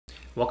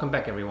Welcome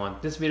back everyone.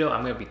 This video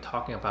I'm going to be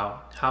talking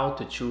about how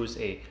to choose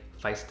a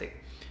fight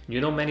stick. You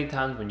know, many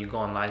times when you go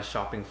online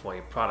shopping for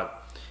a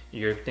product,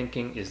 you're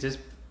thinking, is this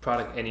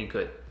product any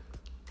good?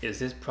 Is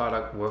this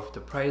product worth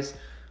the price?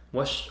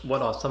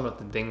 What are some of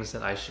the things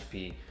that I should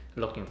be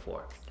looking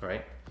for,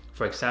 right?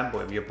 For example,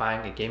 if you're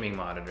buying a gaming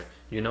monitor,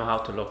 you know how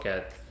to look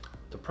at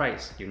the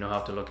price. You know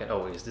how to look at,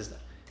 oh, is this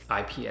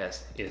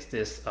IPS? Is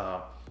this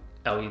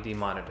LED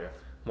monitor?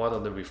 What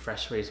are the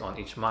refresh rates on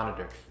each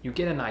monitor? You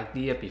get an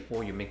idea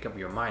before you make up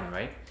your mind,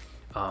 right?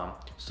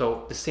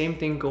 So the same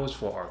thing goes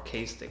for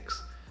arcade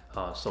sticks.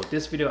 So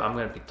this video I'm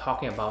going to be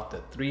talking about the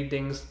 3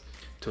 things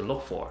to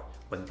look for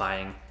when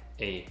buying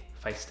a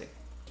fight stick.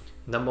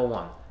 Number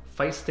 1,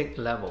 fight stick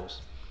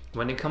levels.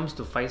 When it comes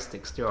to fight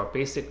sticks, there are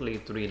basically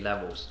 3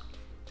 levels: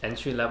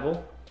 entry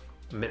level,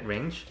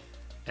 mid-range,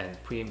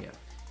 and premium.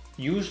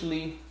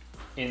 Usually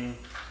in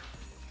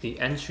the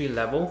entry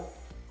level,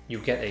 you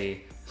get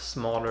a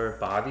smaller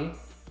body.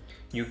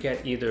 You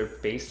get either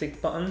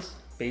basic buttons,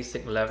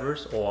 basic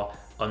levers, or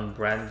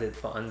unbranded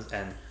buttons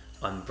and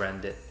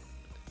unbranded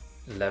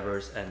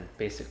levers, and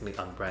basically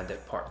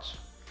unbranded parts.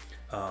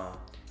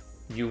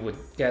 You would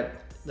get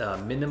the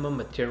minimum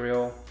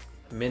material,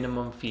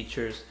 minimum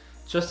features,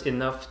 just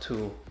enough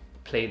to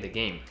play the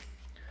game.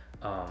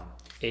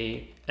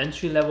 A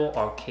entry-level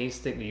arcade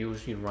stick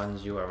usually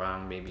runs you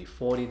around maybe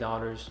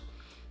 $40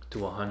 to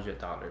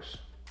 $100.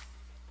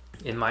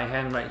 In my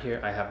hand right here,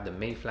 I have the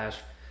Mayflash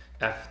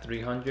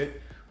F300,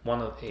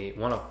 one of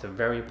the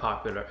very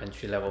popular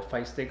entry-level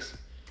fight sticks.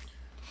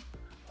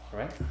 All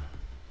right.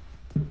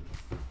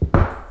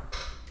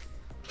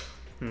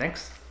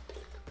 Next,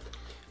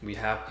 we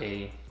have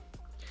a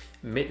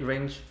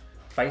mid-range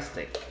fight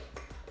stick.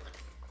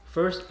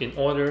 First, in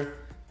order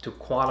to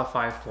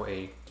qualify for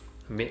a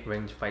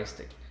mid-range fight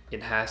stick,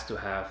 it has to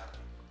have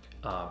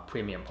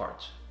premium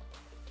parts.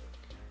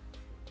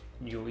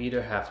 You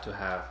either have to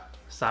have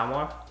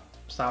Sama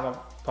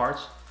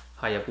parts,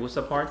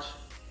 Hayabusa parts,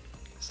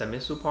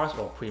 Seimitsu parts,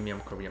 or premium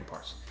Korean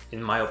parts.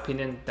 In my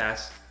opinion,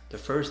 that's the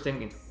first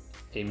thing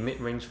a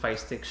mid-range fight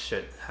stick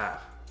should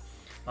have.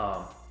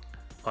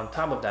 On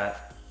top of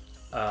that,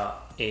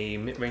 a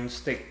mid-range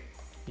stick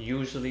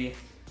usually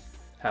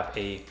have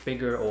a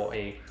bigger or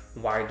a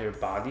wider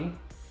body,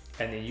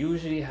 and they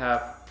usually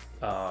have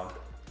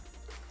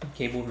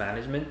cable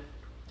management,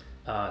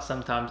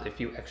 sometimes a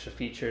few extra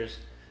features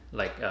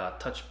like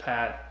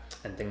touchpad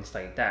and things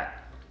like that.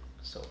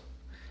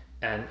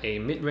 And a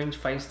mid-range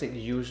fight stick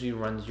usually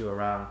runs you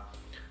around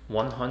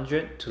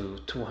 $100 to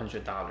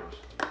 $200.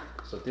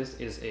 So this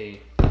is a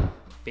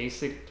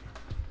basic,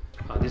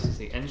 this is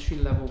the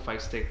entry-level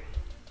fight stick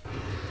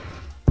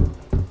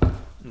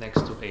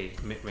next to a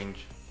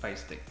mid-range fight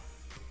stick.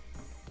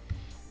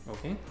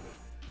 Okay,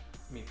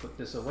 let me put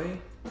this away.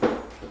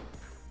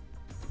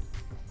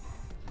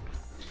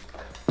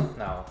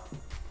 Now,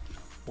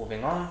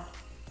 moving on,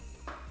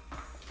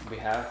 we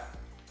have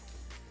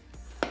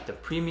the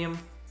premium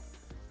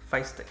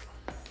fight stick.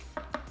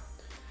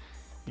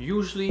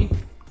 Usually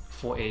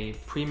for a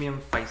premium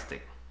fight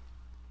stick,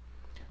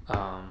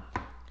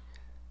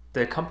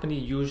 the company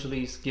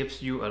usually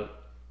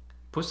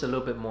puts a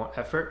little bit more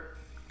effort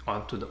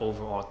onto the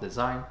overall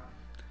design.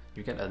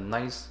 You get a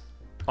nice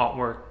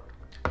artwork.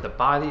 The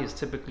body is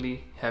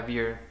typically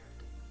heavier.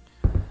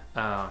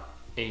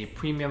 A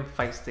premium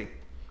fight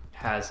stick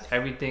has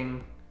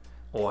everything,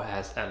 or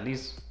has at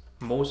least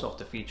most of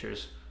the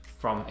features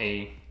from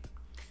a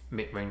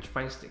mid-range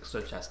fight stick,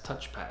 such as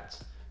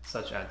touchpads,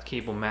 such as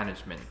cable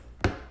management,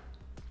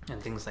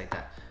 and things like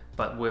that,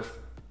 but with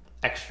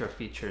extra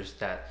features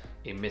that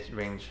a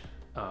mid-range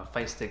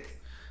fight stick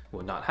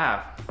will not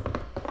have,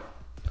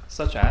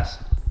 such as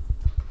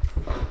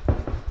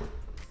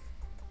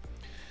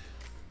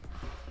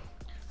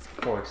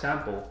for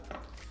example,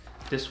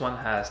 this one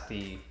has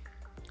the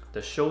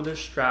shoulder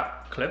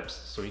strap clips,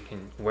 so you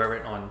can wear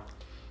it on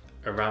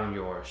around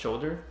your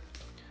shoulder.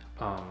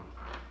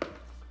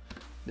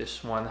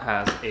 This one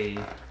has a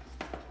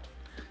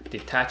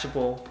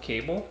detachable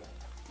cable.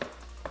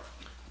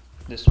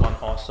 This one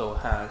also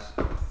has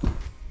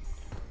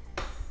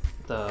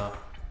the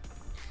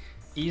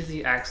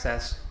easy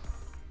access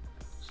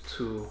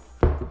to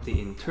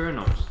the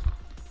internals,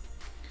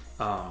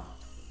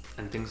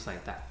 and things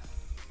like that.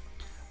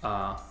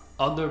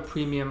 Other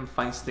premium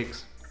fight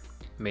sticks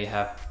may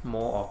have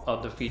more of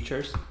other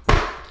features.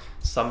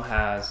 Some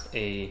has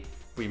a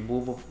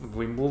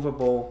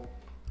removable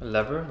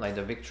lever like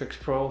the Victrix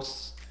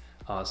Pros.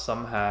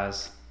 Some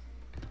has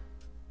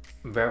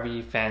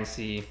very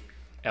fancy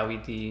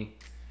LED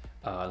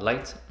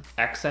light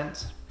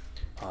accents.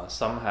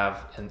 Some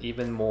have an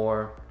even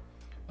more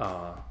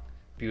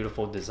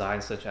beautiful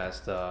design, such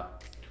as the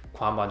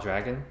Quama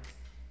Dragon.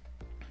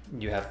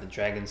 You have the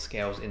dragon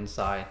scales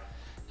inside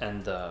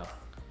and the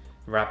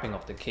wrapping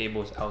of the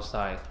cables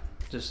outside.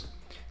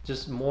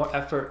 Just more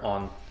effort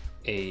on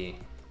a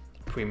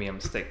premium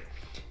stick.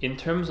 In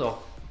terms of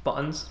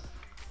buttons,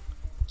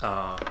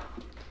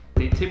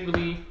 they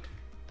typically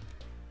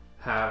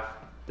have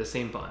the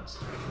same buttons.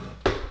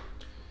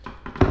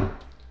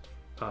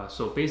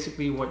 So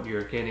basically what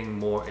you're getting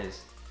more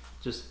is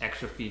just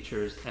extra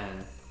features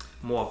and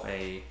more of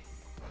a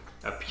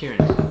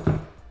appearance,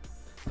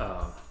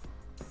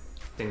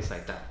 things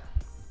like that.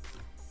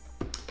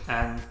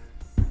 And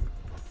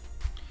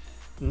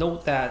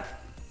note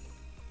that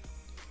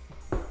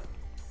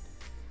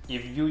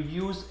if you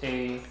use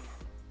a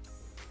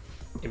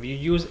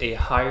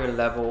higher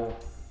level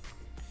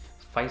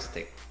fight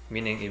stick,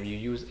 meaning if you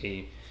use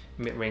a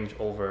mid-range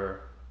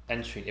over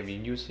entry, if you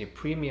use a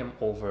premium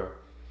over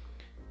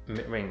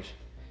mid-range,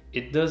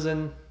 it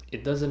doesn't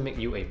make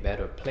you a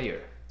better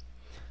player.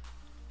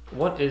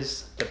 What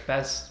is the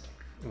best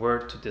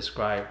word to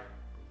describe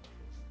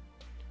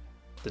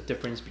the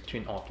difference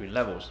between all three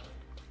levels?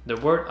 The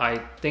word I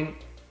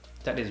think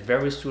that is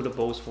very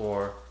suitable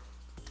to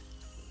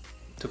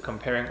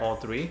comparing all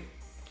three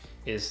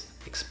is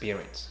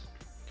experience.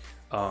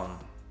 All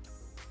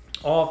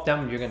of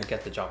them, you're gonna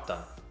get the job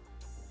done.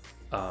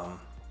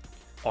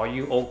 Are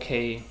you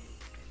okay?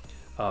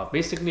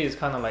 Basically, it's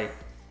kind of like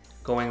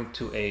going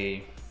to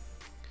a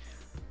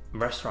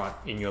restaurant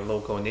in your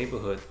local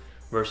neighborhood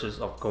versus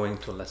of going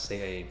to, let's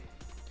say,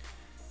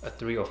 a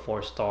 3 or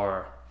 4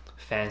 star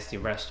fancy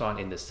restaurant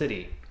in the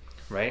city,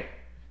 right?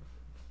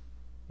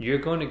 You're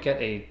going to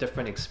get a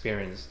different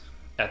experience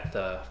at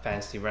the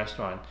fancy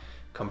restaurant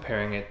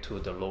comparing it to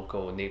the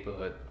local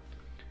neighborhood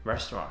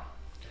restaurant.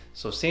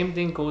 So same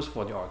thing goes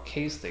for the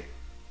arcade stick.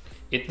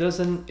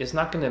 It's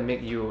not going to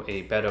make you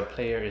a better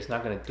player. It's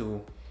not going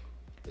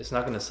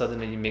to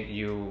suddenly make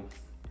you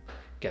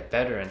get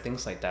better and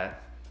things like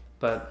that,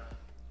 but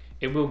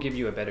it will give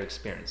you a better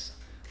experience.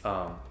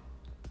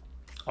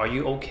 Are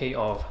you okay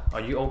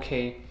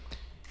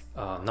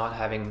not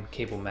having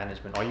cable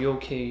management? Are you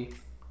okay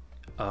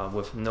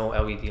with no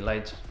LED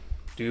lights?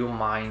 Do you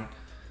mind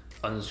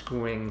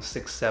unscrewing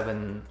 6,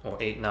 7, or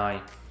 8,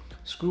 9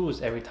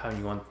 screws every time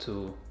you want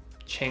to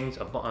change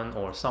a button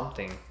or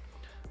something?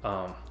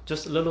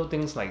 Just little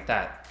things like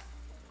that.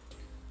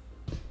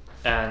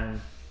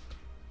 And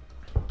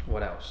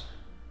what else?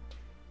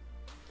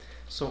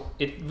 So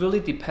it really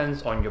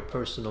depends on your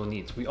personal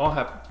needs. We all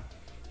have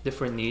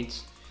different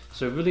needs,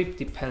 so it really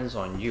depends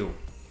on you.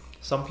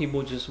 Some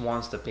people just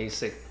wants the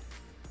basic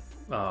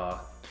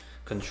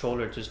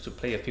controller just to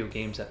play a few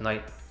games at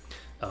night.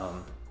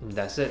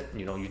 That's it.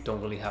 You know, you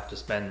don't really have to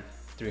spend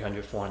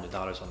 $300,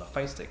 $400 on a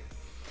fight stick.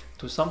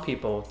 To some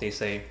people, they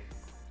say,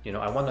 you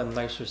know, I want a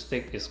nicer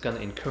stick. It's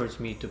gonna encourage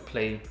me to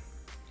play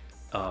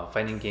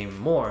fighting game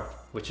more,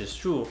 which is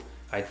true.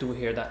 I do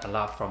hear that a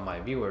lot from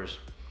my viewers.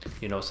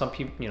 You know, some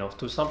people, you know,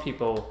 to some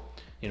people,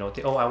 you know,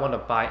 they, oh, I want to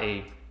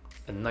buy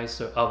a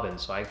nicer oven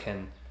so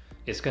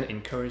it's gonna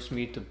encourage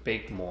me to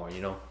bake more,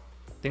 you know,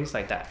 things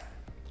like that.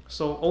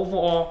 So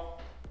overall,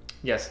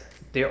 yes,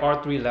 there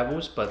are 3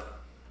 levels, but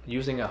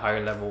using a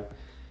higher level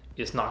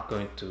is not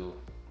going to,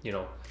 you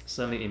know,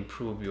 suddenly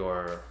improve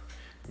your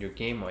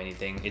game or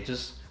anything. It's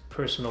just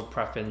personal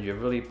preference. You're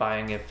really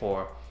buying it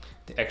for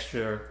the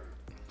extra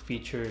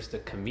features, the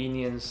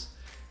convenience,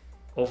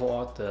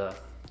 overall the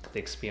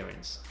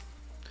experience.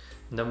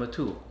 Number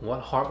 2, what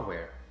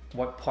hardware,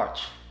 what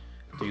parts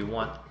do you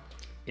want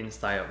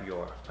inside of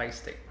your fight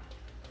stick?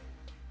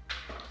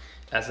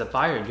 As a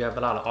buyer, you have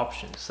a lot of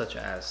options such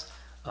as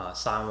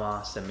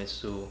Sanwa,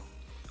 Senmitsu,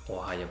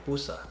 or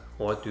Hayabusa.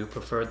 Or do you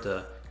prefer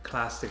the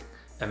classic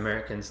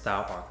American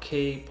style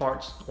arcade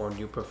parts, or do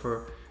you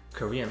prefer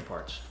Korean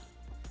parts?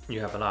 You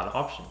have a lot of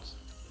options.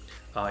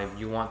 If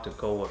you want to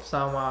go with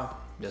Sanwa,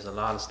 there's a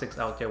lot of sticks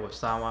out there with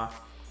Sanwa.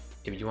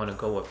 If you want to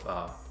go with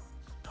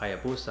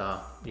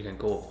Hayabusa, you can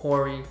go with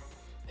Hori.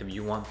 If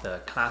you want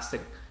the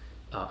classic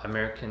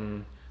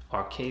American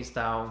arcade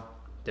style,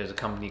 there's a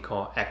company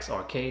called X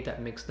Arcade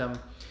that makes them.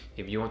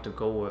 If you want to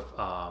go with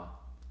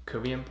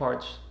Korean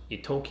parts,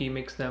 Itoki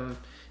makes them.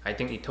 I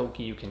think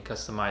Itoki, you can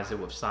customize it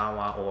with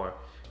Sanwa or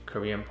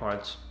Korean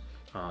parts.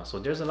 So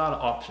there's a lot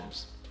of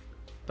options.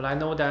 But I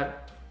know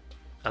that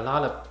a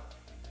lot of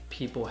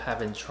people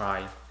haven't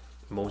tried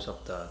most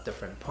of the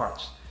different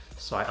parts.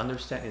 So I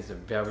understand it's a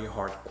very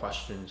hard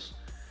questions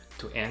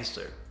to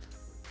answer.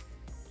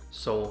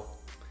 So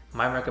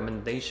my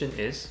recommendation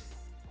is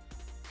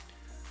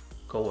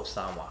go with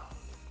Sanwa.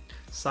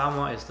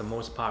 Sanwa is the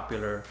most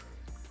popular,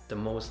 the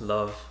most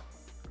loved,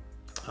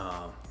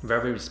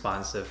 very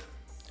responsive,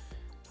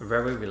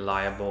 very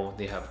reliable.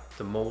 They have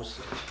the most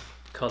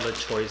color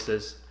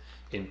choices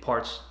in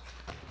parts,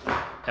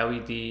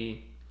 LED,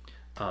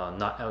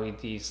 not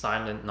LED,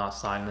 silent, not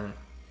silent,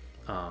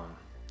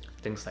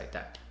 things like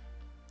that.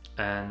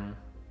 And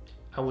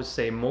I would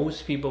say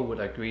most people would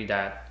agree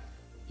that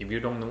if you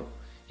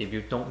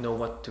don't know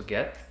what to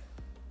get,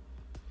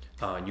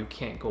 you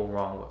can't go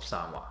wrong with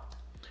Sanwa.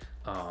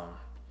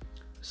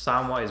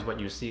 Sanwa is what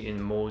you see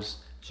in most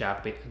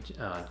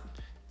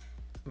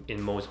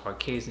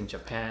arcades in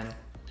Japan.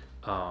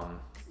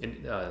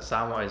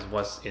 Sanwa is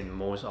what's in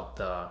most of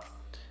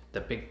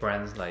the big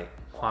brands like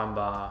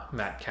Hanwha,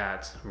 Mad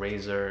Catz,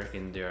 Razer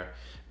in their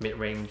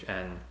mid-range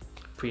and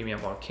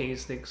premium arcade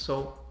sticks.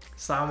 So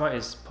Sanwa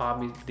is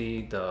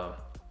probably the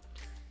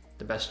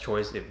best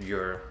choice if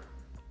you're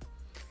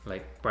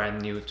like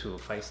brand new to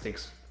fight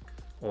sticks,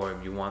 or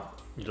if you're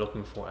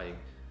looking for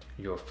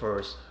your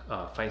first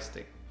fight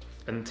stick.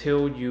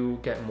 Until you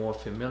get more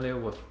familiar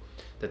with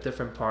the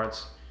different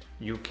parts,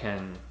 you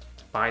can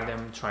buy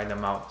them, try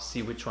them out,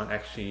 see which one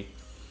actually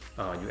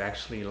you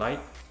actually like.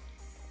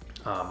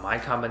 My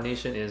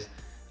combination is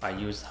I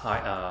use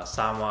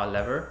Sanwa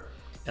lever,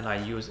 and I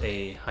use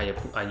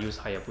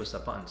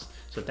Hayabusa buttons.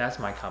 So that's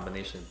my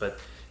combination. But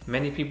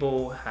many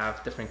people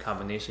have different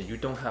combinations. You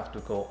don't have to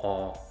go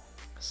all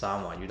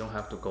Sanwa, you don't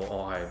have to go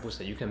all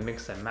Hayabusa. You can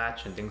mix and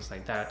match and things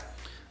like that,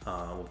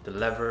 with the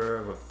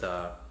lever, with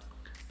the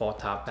ball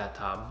top, bat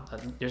top.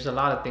 There's a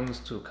lot of things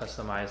to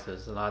customize.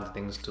 There's a lot of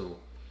things to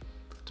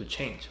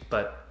change.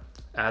 But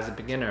as a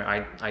beginner,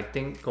 I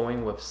think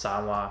going with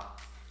Sanwa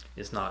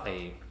is not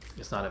a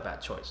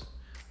bad choice.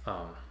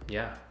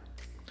 Yeah,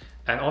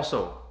 and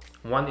also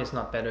one is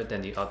not better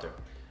than the other.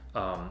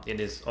 It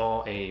is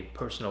all a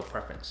personal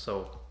preference.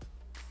 So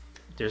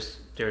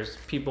there's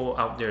people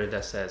out there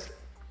that says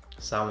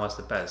Sanwa's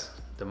the best,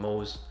 the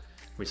most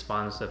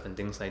responsive and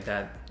things like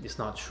that. It's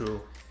not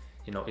true.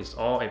 You know, it's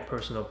all a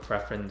personal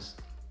preference.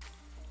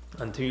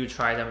 Until you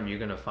try them, you're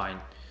gonna find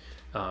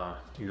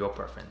your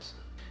preference.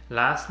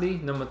 Lastly,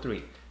 number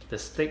 3, the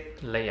stick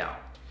layout.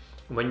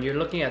 When you're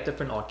looking at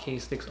different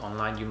arcade sticks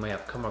online, you may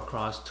have come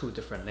across 2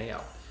 different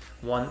layouts.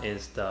 One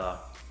is the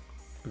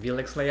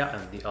VLX layout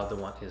and the other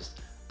one is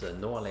the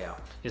Noah layout.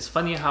 It's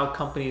funny how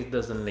companies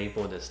doesn't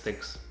label the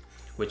sticks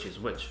which is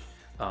which.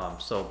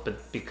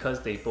 But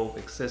because they both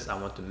exist, I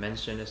want to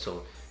mention it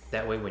so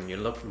that way when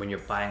you're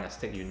buying a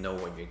stick, you know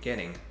what you're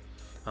getting.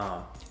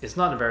 It's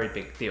not a very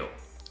big deal.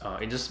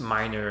 It's just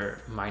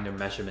minor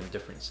measurement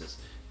differences.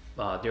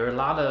 There are a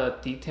lot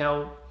of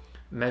detailed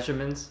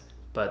measurements,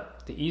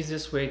 but the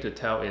easiest way to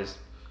tell is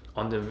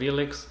on the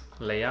VLX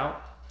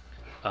layout,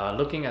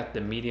 looking at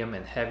the medium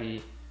and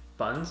heavy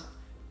buttons.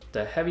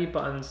 The heavy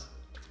buttons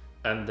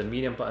and the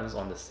medium buttons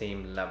on the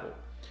same level,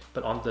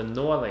 but on the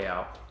Noah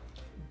layout,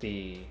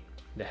 the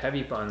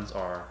heavy buttons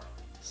are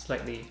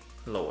slightly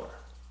lower.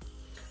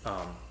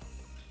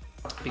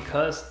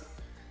 Because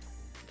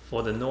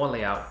for the Noah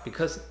layout,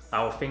 because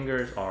our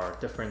fingers are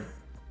different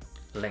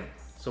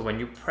length, so when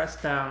you press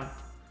down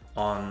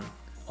on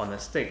a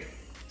stick,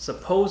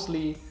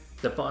 supposedly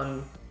the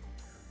button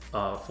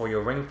for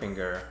your ring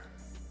finger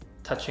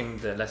touching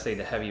the, let's say,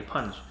 the heavy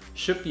punch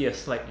should be a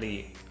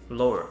slightly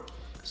lower.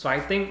 So I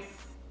think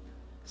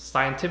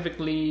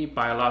scientifically,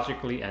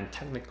 biologically, and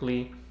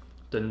technically,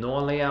 the Noah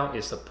layout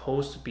is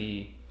supposed to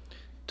be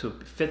to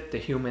fit the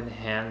human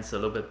hands a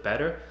little bit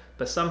better,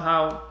 but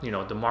somehow, you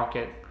know, the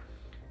market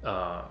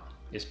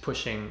is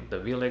pushing the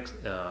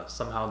VLX.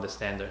 Somehow the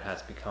standard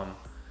has become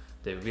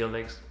the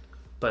VLX,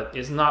 but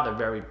it's not a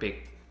very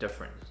big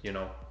difference, you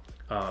know.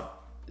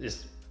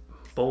 It's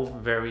both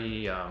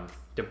very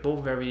they're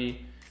both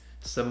very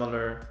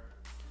similar,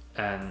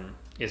 and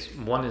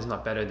one is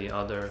not better than the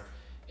other.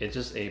 It's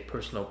just a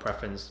personal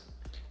preference.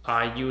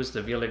 I use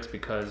the VLX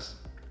because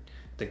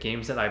the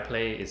games that I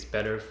play is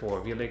better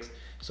for VLX.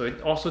 So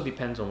it also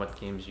depends on what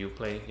games you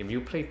play. If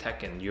you play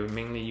Tekken, you're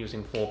mainly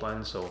using 4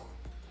 buttons, so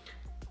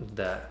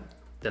the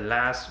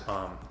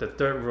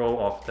third row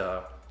of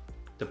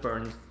the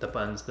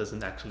buttons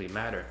doesn't actually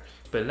matter.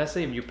 But let's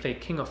say if you play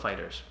King of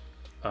Fighters,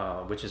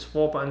 which is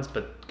 4 buttons,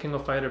 but King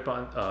of Fighter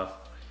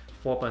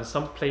 4 buttons,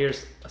 some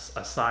players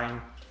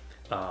assign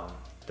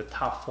the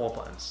top 4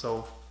 buttons.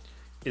 So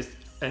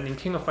and in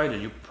King of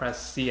Fighters, you press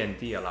C and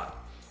D a lot.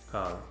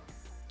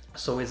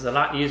 So it's a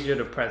lot easier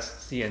to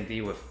press C and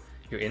D with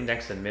your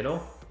index and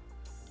middle,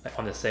 like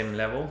on the same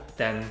level,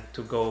 than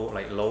to go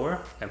like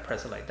lower and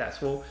press it like that.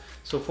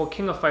 So for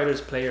King of Fighters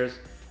players,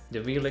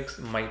 the VLX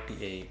might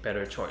be a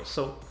better choice.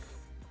 So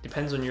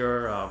depends on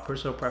your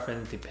personal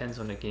preference, depends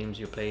on the games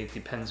you play,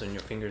 depends on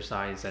your finger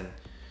size and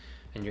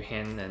your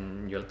hand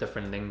and your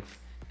different length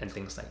and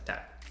things like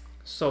that.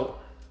 So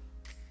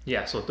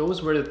yeah, so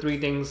those were the 3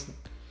 things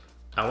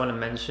I want to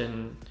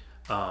mention.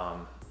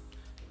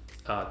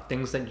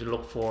 Things that you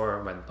look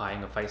for when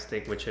buying a fight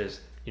stick, which is,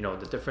 you know,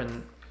 the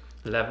different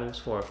levels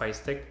for a fight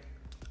stick,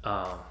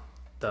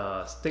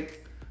 the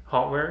stick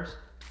hardware,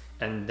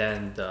 and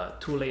then the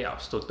 2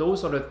 layouts. So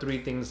those are the 3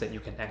 things that you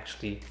can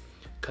actually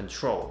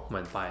control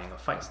when buying a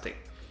fight stick.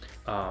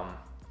 I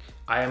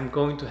am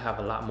going to have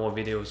a lot more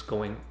videos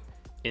going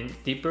in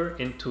deeper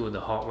into the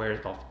hardware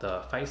of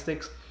the fight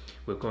sticks.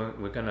 We're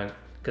gonna,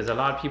 because a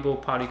lot of people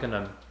probably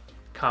gonna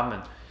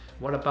comment,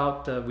 what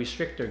about the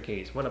restrictor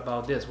gauge? What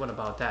about this? What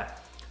about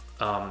that?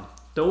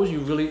 Those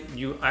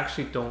you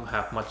actually don't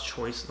have much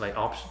choice, like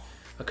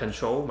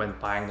control when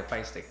buying the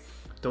fight stick.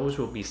 Those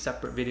will be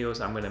separate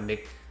videos I'm gonna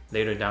make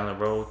later down the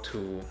road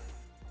to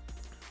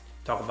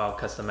talk about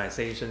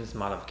customizations,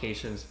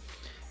 modifications,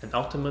 and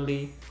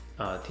ultimately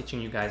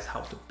teaching you guys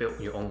how to build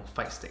your own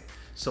fight stick.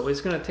 So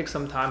it's gonna take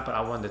some time, but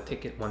I want to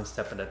take it one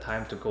step at a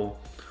time to go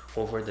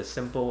over the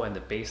simple and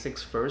the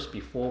basics first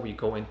before we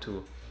go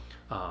into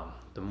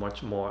the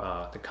much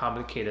more the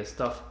complicated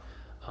stuff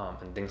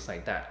and things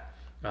like that.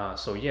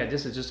 So yeah,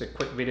 this is just a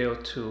quick video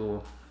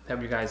to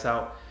help you guys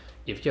out.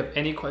 If you have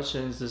any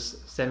questions,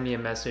 just send me a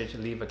message,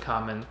 leave a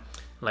comment.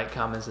 Like,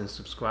 comments, and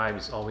subscribe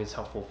is always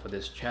helpful for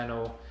this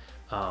channel.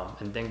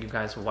 And thank you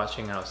guys for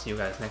watching, and I'll see you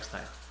guys next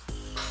time.